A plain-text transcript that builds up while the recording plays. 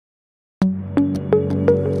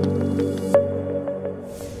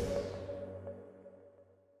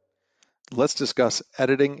let's discuss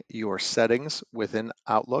editing your settings within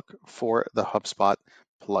Outlook for the HubSpot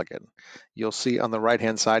plugin. You'll see on the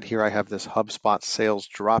right-hand side here, I have this HubSpot sales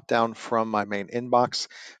dropdown from my main inbox.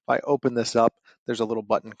 If I open this up, there's a little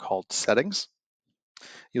button called Settings.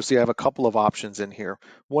 You'll see I have a couple of options in here.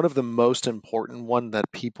 One of the most important one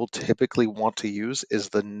that people typically want to use is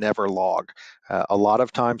the never log. A lot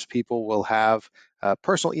of times people will have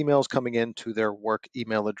personal emails coming into their work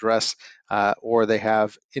email address, or they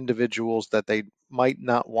have individuals that they might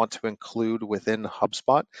not want to include within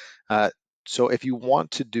HubSpot. So if you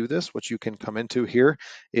want to do this, what you can come into here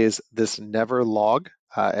is this never log.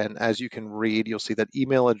 And as you can read, you'll see that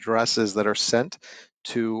email addresses that are sent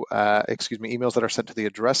to, emails that are sent to the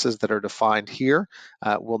addresses that are defined here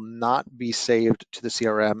will not be saved to the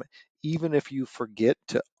CRM even if you forget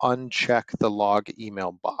to uncheck the log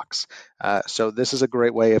email box. So this is a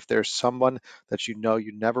great way if there's someone that you know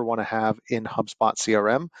you never want to have in HubSpot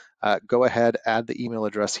CRM, go ahead, add the email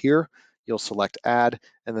address here, you'll select add,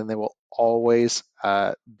 and then they will always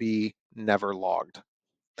be never logged.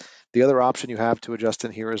 The other option you have to adjust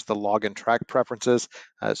in here is the log and track preferences.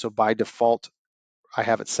 So by default, I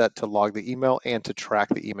have it set to log the email and to track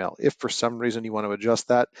the email. If for some reason you want to adjust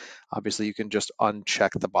that, obviously you can just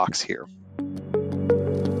uncheck the box here.